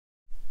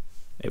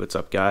Hey, what's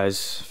up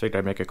guys? Figured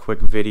I'd make a quick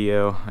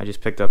video. I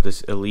just picked up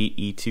this Elite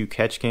E2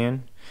 catch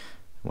can.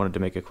 Wanted to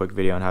make a quick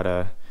video on how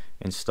to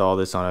install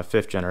this on a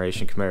 5th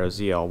generation Camaro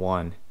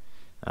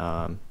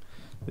ZL1.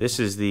 This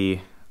is the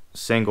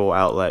single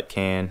outlet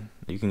can.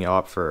 You can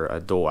opt for a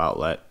dual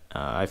outlet.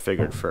 I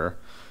figured for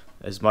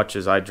as much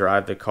as I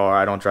drive the car,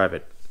 I don't drive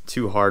it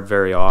too hard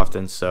very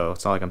often, so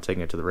it's not like I'm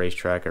taking it to the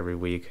racetrack every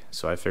week.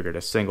 So I figured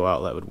a single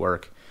outlet would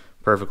work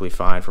perfectly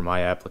fine for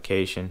my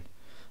application.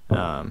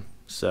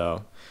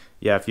 So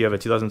yeah, if you have a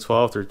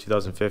 2012 through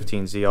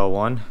 2015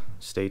 ZL1,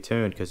 stay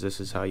tuned because this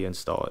is how you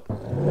install it.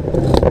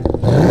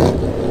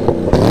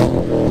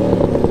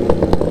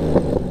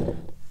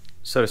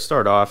 So to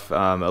start off,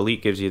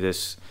 Elite gives you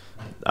this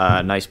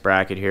nice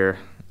bracket here.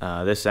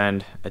 This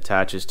end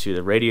attaches to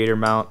the radiator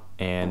mount,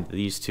 and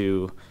these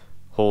two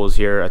holes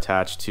here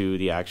attach to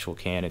the actual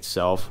can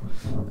itself.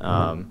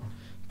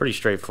 Pretty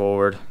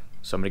straightforward.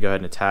 So I'm going to go ahead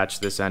and attach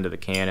this end of the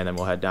can, and then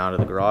we'll head down to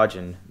the garage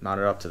and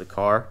mount it up to the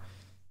car.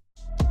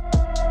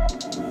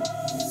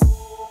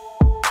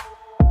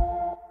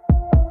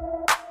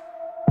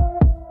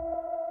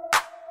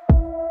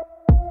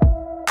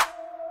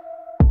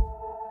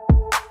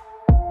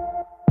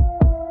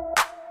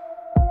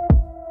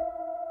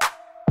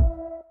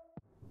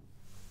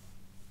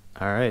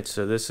 Alright,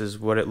 so this is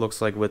what it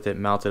looks like with it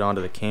mounted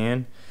onto the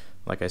can.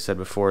 Like I said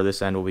before,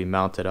 this end will be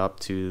mounted up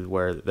to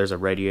where there's a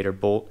radiator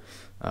bolt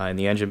in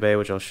the engine bay,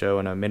 which I'll show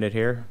in a minute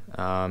here.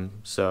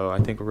 So I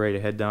think we're ready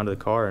to head down to the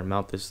car and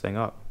mount this thing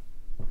up.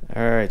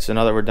 Alright, so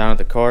now that we're down at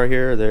the car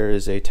here, there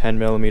is a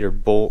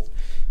 10mm bolt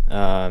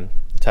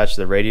attached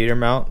to the radiator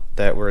mount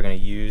that we're going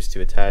to use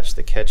to attach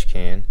the catch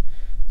can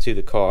to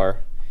the car.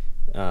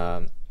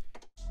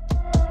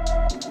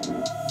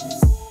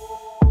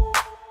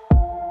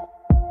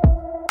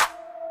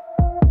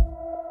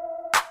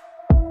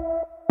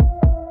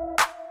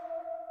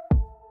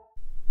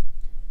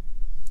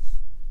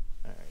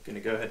 Going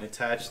to go ahead and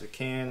attach the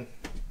can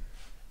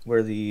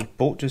where the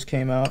bolt just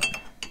came out.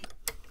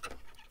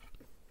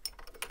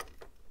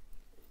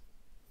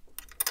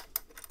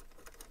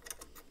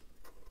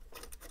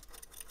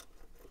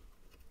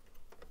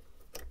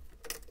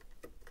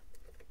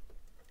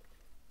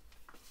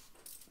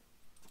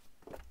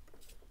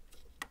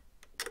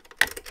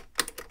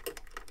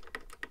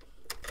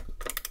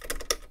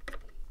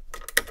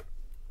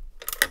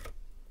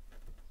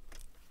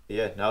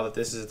 Yeah, now that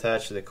this is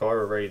attached to the car,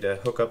 we're ready to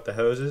hook up the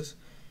hoses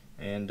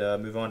and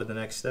move on to the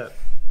next step.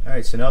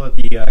 Alright, so now that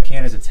the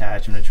can is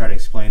attached, I'm going to try to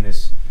explain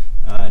this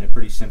in a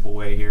pretty simple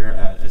way here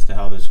as to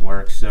how this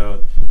works.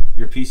 So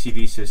your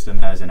PCV system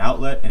has an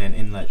outlet and an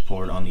inlet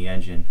port on the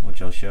engine,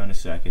 which I'll show in a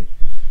second.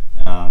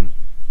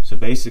 So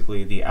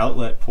basically the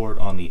outlet port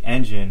on the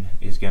engine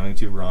is going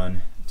to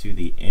run to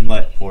the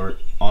inlet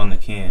port on the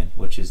can,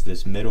 which is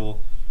this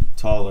middle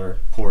taller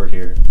port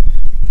here.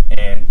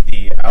 And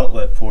the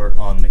outlet port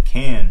on the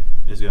can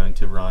is going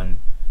to run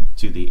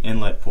to the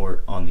inlet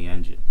port on the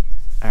engine.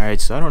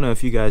 Alright, so I don't know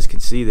if you guys can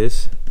see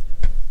this,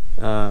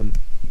 but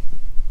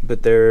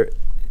there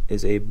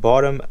is a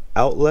bottom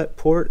outlet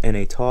port and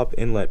a top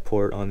inlet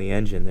port on the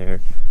engine there.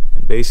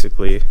 And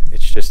basically,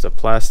 it's just a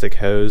plastic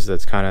hose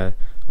that's kind of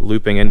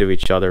looping into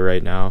each other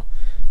right now.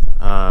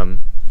 I'll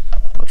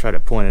try to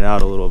point it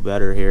out a little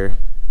better here.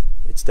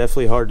 It's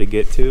definitely hard to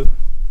get to.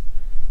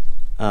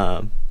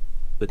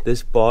 But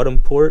this bottom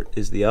port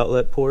is the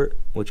outlet port,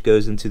 which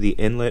goes into the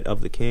inlet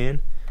of the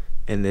can.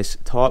 And this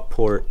top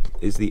port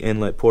is the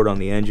inlet port on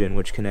the engine,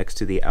 which connects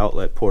to the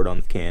outlet port on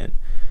the can.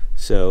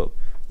 So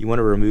you want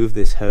to remove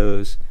this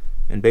hose,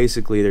 and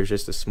basically there's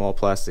just a small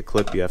plastic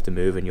clip you have to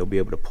move, and you'll be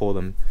able to pull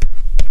them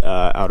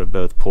out of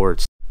both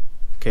ports.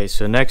 Okay,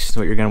 so next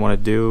what you're going to want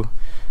to do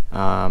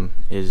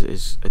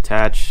is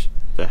attach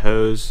the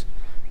hose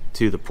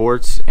to the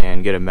ports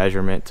and get a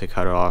measurement to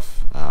cut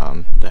off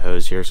the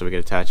hose here so we can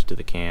attach it to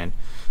the can.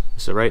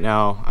 So right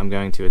now I'm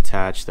going to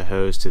attach the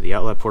hose to the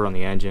outlet port on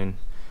the engine,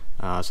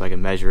 so I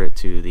can measure it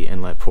to the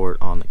inlet port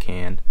on the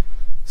can.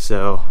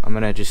 So I'm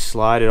going to just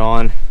slide it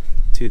on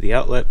to the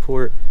outlet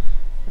port.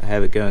 I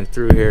have it going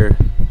through here,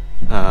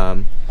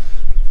 and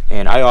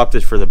I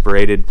opted for the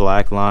braided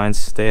black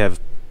lines. They have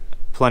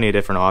plenty of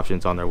different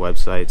options on their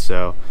website,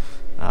 so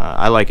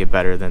I like it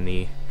better than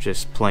the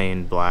just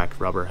plain black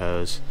rubber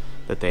hose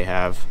that they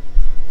have.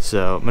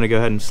 So I'm going to go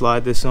ahead and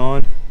slide this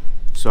on.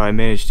 So I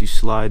managed to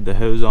slide the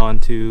hose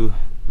onto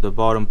the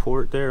bottom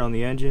port there on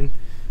the engine.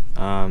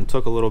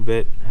 Took a little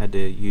bit, had to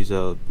use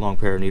a long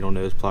pair of needle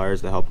nose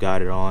pliers to help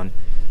guide it on,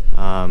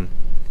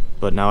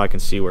 but now I can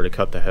see where to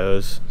cut the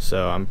hose.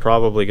 So I'm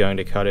probably going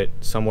to cut it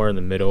somewhere in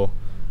the middle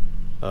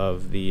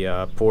of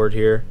the port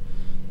here.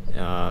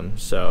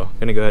 So I'm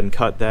gonna go ahead and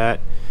cut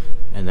that,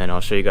 and then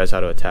I'll show you guys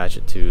how to attach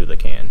it to the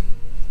can.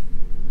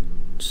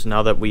 So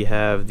now that we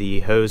have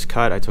the hose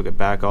cut, I took it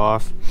back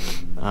off,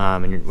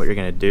 and what you're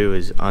gonna do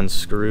is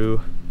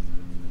unscrew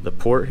the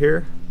port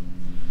here.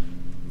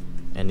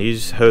 And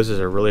these hoses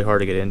are really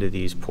hard to get into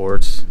these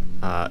ports.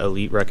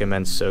 Elite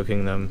recommends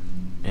soaking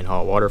them in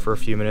hot water for a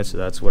few minutes, so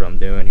that's what I'm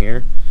doing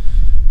here.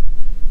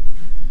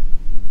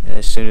 And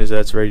as soon as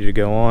that's ready to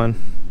go on,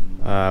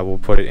 we'll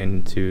put it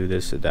into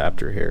this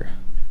adapter here.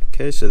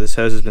 Okay, so this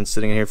hose has been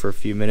sitting in here for a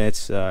few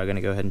minutes. I'm going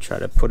to go ahead and try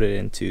to put it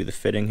into the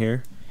fitting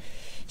here.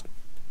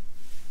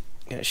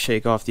 Gonna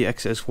shake off the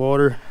excess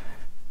water.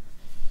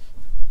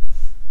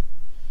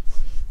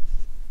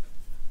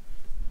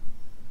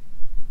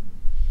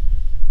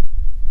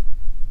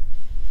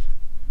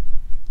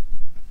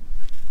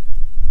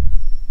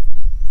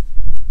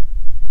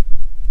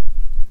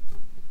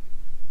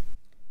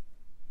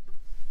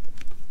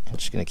 I'm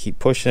just going to keep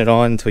pushing it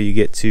on until you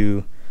get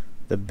to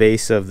the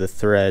base of the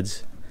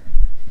threads.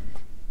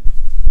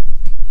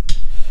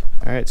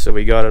 Alright, so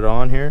we got it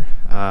on here.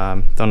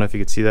 Don't know if you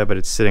can see that, but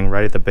it's sitting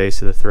right at the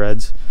base of the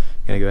threads.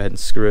 I'm going to go ahead and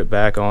screw it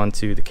back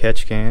onto the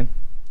catch can.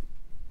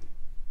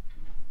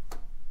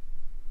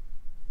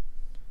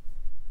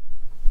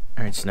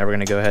 Alright, so now we're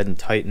going to go ahead and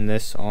tighten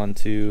this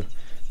onto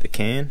the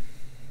can.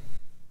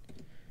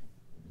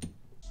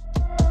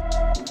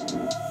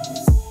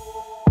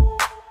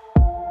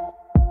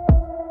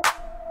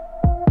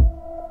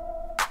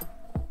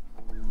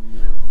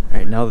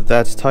 Alright, now that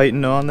that's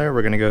tightened on there,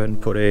 we're going to go ahead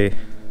and put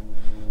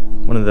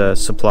one of the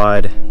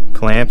supplied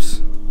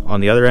clamps on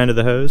the other end of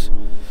the hose.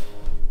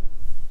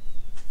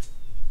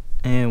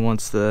 And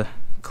once the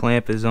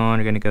clamp is on,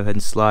 you're going to go ahead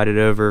and slide it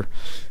over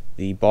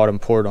the bottom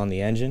port on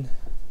the engine.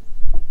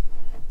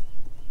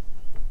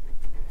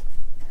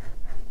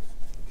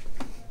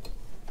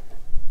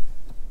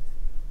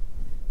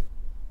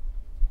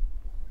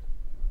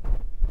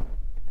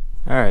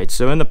 Alright,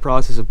 so in the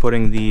process of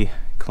putting the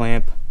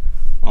clamp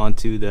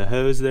onto the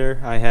hose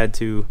there, I had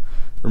to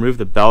remove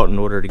the belt in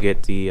order to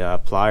get the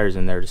pliers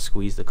in there to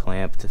squeeze the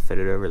clamp to fit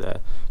it over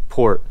the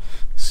port.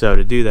 So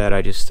to do that,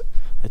 I just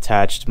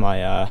attached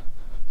my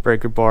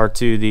breaker bar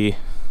to the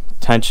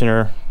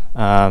tensioner,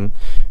 and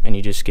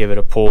you just give it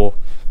a pull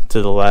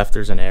to the left.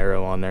 There's an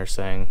arrow on there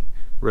saying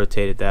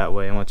rotate it that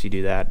way, and once you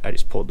do that, I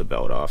just pulled the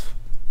belt off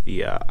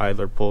the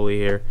idler pulley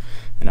here,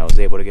 and I was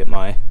able to get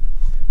my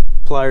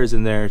pliers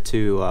in there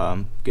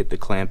to get the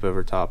clamp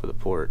over top of the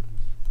port.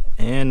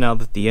 And now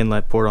that the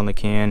inlet port on the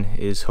can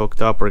is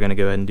hooked up, we're going to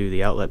go ahead and do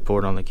the outlet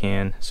port on the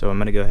can. So I'm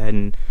going to go ahead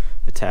and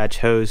attach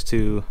hose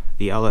to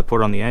the outlet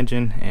port on the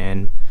engine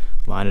and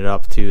line it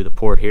up to the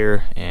port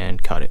here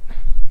and cut it.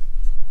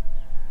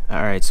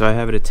 Alright, so I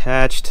have it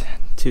attached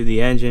to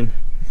the engine.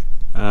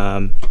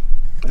 I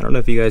don't know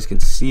if you guys can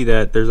see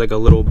that. There's like a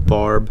little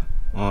barb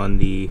on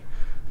the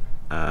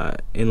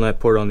inlet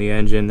port on the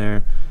engine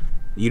there.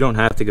 You don't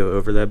have to go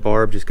over that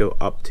barb, just go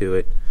up to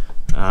it.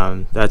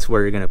 That's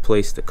where you're going to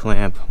place the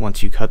clamp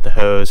once you cut the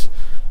hose.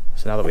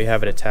 So now that we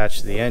have it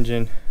attached to the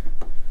engine,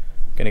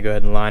 I'm going to go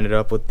ahead and line it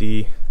up with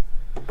the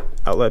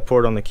outlet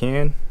port on the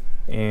can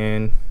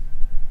and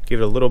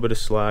give it a little bit of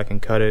slack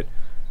and cut it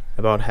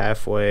about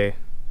halfway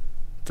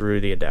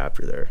through the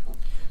adapter there.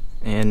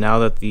 And now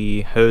that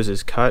the hose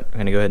is cut, I'm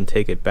going to go ahead and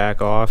take it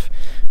back off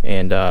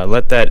and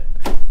let that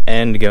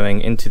end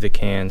going into the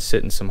can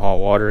sit in some hot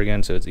water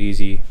again so it's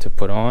easy to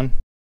put on.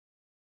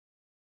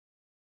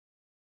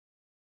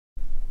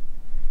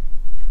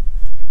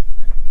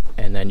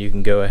 And then you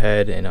can go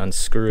ahead and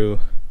unscrew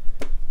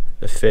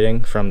the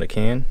fitting from the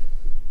can.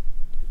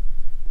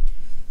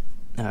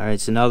 Alright,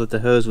 so now that the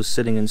hose was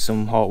sitting in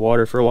some hot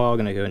water for a while, I'm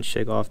going to go and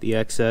shake off the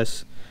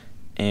excess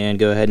and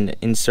go ahead and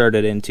insert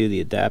it into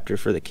the adapter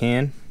for the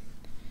can.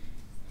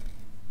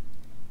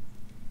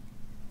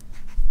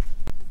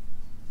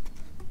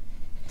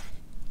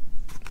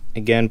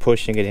 Again,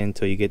 pushing it in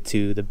until you get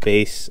to the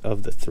base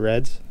of the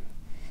threads.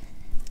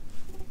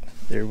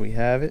 There we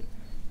have it.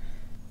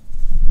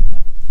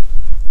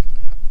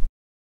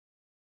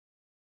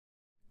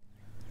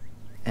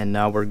 And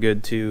now we're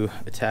good to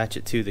attach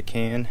it to the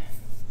can,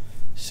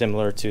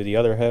 similar to the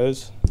other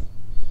hose.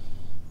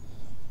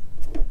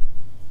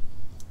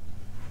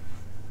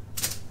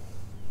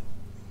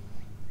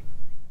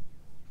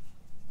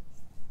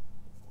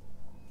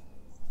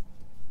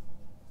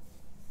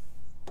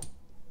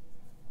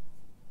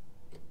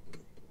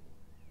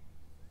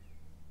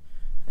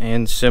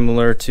 And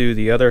similar to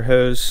the other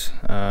hose,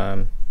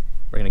 we're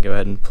going to go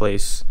ahead and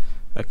place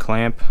a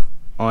clamp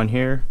on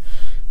here.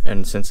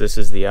 And since this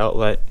is the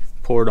outlet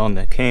port on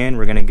the can,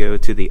 we're going to go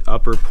to the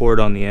upper port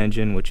on the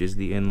engine, which is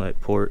the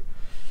inlet port.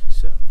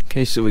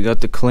 Okay, so we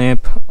got the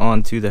clamp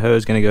onto the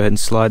hose. Going to go ahead and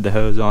slide the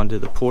hose onto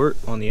the port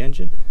on the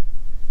engine.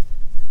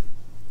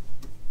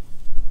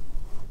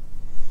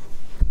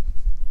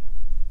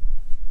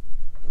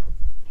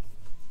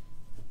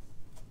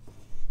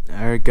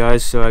 Alright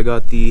guys, so I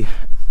got the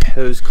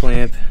hose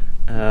clamp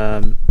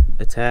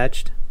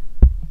attached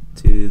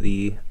to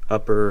the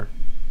upper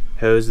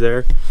hose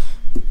there.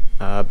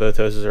 Both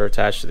hoses are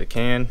attached to the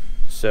can.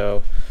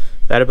 So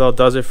that about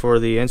does it for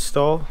the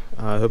install.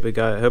 I hope it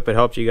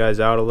helped you guys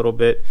out a little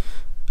bit.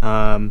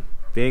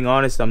 Being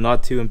honest, I'm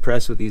not too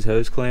impressed with these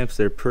hose clamps.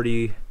 They're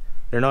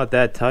not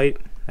that tight.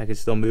 I can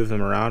still move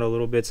them around a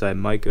little bit, so I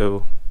might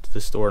go to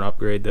the store and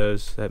upgrade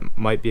those. That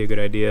might be a good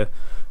idea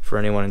for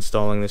anyone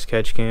installing this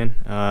catch can.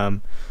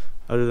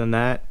 Other than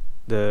that,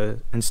 the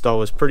install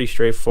was pretty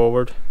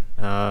straightforward.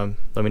 Let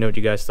me know what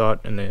you guys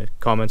thought in the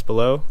comments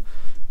below,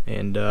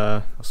 and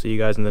I'll see you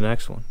guys in the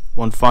next one.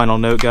 One final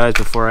note, guys,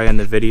 before I end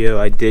the video,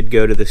 I did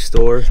go to the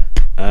store.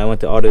 I went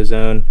to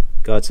AutoZone,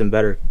 got some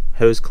better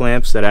hose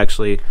clamps that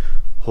actually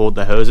hold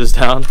the hoses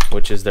down,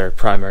 which is their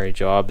primary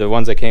job. The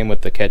ones that came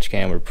with the catch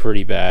can were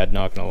pretty bad,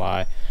 not gonna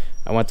lie.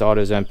 I went to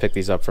AutoZone, picked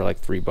these up for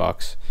like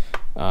 $3.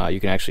 You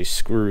can actually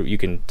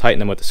tighten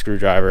them with a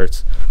screwdriver.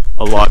 It's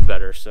a lot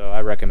better, so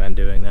I recommend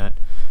doing that.